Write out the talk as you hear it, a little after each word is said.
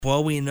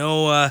Well, we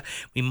know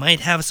we might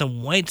have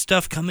some white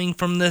stuff coming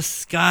from the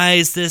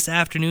skies this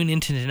afternoon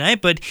into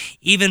tonight, but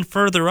even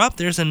further up,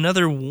 there's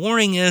another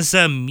warning as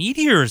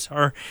meteors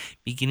are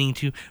beginning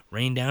to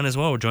rain down as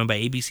well. We're joined by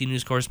ABC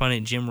News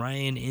correspondent Jim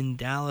Ryan in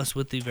Dallas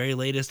with the very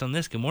latest on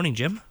this. Good morning,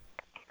 Jim.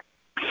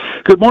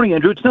 Good morning,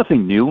 Andrew. It's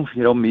nothing new.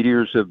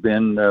 Meteors have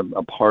been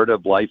a part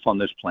of life on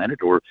this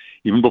planet, or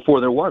even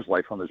before there was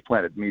life on this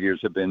planet. Meteors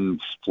have been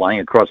flying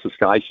across the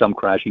sky, some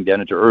crashing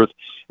down into Earth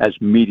as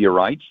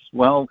meteorites.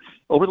 Well,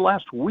 over the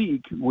last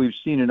week, we've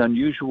seen an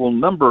unusual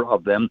number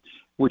of them,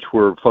 which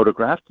were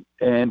photographed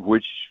and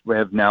which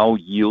have now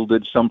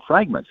yielded some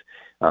fragments.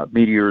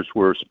 Meteors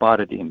were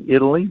spotted in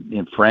Italy,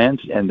 in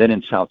France, and then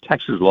in South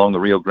Texas along the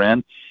Rio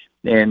Grande.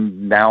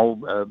 And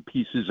now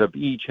pieces of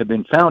each have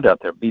been found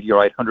out there.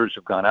 Meteorite hunters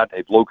have gone out,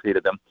 they've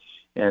located them,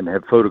 and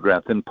have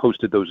photographed and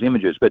posted those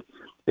images. But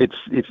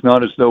it's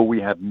not as though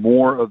we have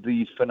more of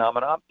these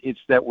phenomena.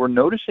 It's that we're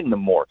noticing them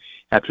more.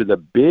 After the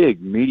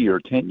big meteor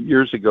 10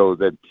 years ago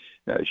that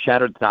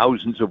shattered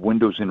thousands of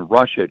windows in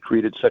Russia, it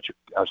created such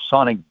a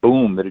sonic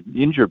boom that it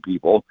injured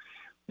people,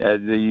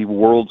 the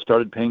world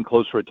started paying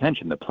closer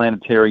attention. The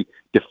Planetary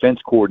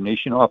Defense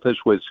Coordination Office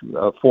was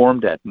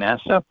formed at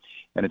NASA,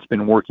 and it's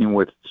been working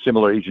with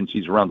similar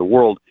agencies around the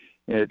world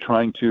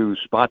trying to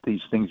spot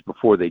these things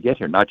before they get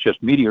here, not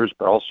just meteors,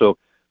 but also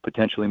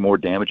potentially more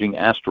damaging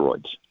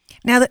asteroids.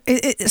 Now,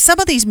 some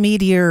of these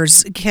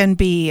meteors can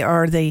be,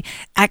 or the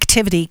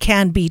activity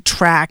can be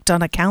tracked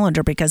on a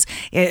calendar because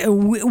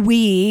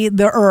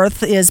the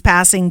Earth is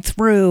passing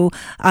through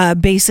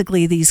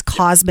basically these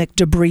cosmic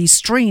debris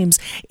streams.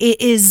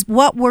 Is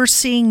what we're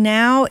seeing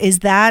now, is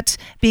that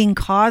being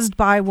caused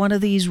by one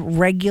of these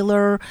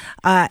regular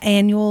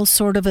annual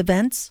sort of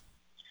events?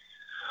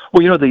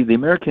 Well, the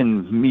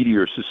American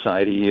Meteor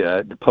Society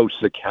posts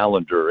a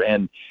calendar,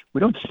 and we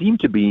don't seem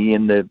to be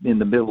in the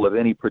middle of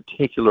any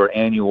particular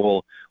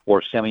annual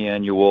or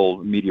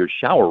semi-annual meteor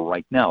shower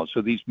right now.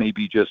 So these may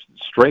be just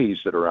strays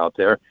that are out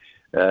there.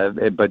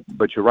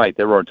 But you're right.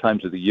 There are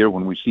times of the year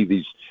when we see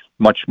these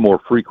much more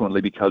frequently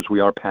because we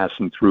are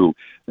passing through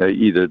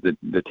either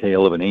the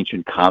tail of an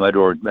ancient comet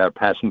or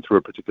passing through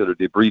a particular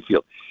debris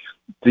field.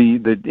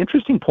 The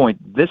interesting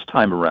point this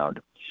time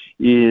around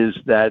is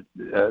that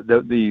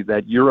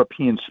that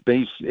European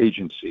Space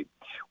Agency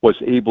was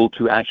able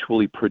to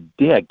actually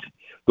predict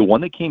the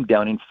one that came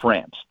down in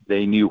France.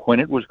 They knew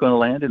when it was going to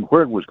land and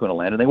where it was going to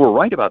land, and they were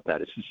right about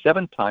that. It's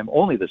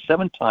only the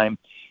seventh time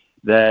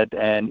that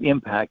an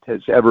impact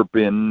has ever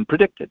been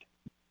predicted.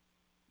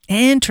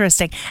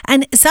 Interesting.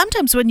 And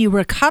sometimes when you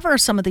recover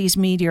some of these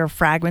meteor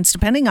fragments,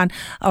 depending on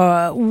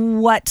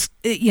what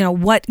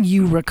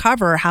you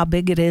recover, how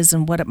big it is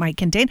and what it might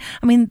contain,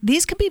 I mean,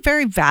 these can be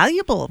very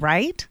valuable,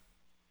 right?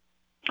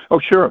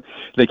 Oh, sure.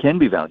 They can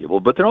be valuable,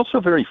 but they're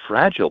also very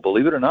fragile,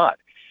 believe it or not.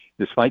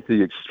 Despite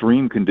the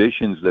extreme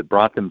conditions that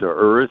brought them to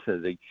Earth,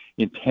 the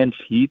intense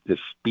heat, the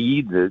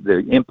speed,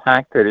 the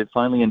impact that it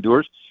finally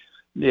endures,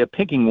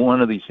 picking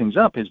one of these things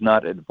up is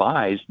not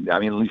advised. I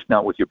mean, at least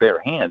not with your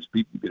bare hands.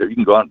 You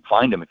can go out and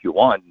find them if you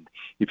want,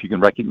 if you can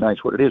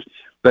recognize what it is.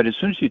 But as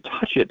soon as you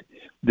touch it,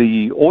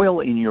 the oil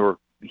in your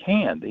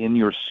hand, in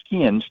your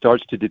skin,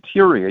 starts to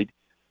deteriorate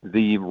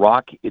the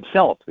rock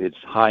itself. Its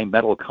high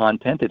metal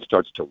content, it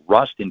starts to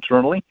rust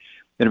internally,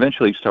 and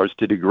eventually starts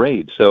to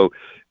degrade. So,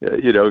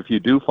 if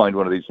you do find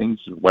one of these things,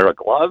 wear a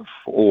glove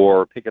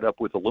or pick it up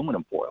with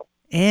aluminum foil.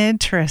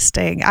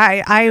 Interesting.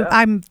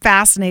 I'm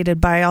fascinated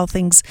by all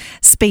things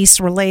space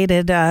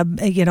related, on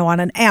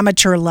an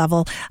amateur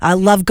level. I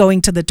love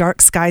going to the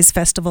Dark Skies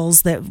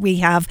festivals that we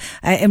have,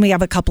 and we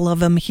have a couple of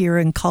them here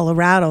in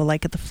Colorado,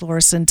 like at the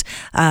Florissant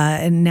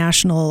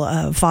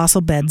National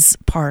Fossil Beds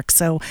Park.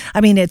 So,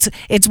 I mean,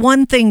 it's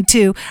one thing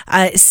to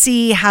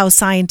see how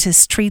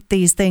scientists treat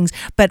these things,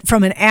 but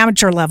from an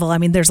amateur level, I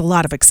mean, there's a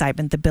lot of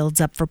excitement that builds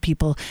up for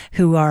people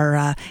who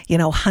are,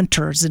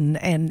 hunters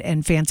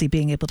and fancy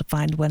being able to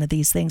find one of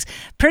these things.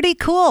 Pretty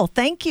cool.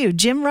 Thank you,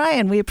 Jim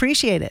Ryan. We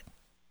appreciate it.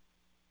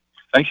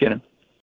 Thanks, Shannon.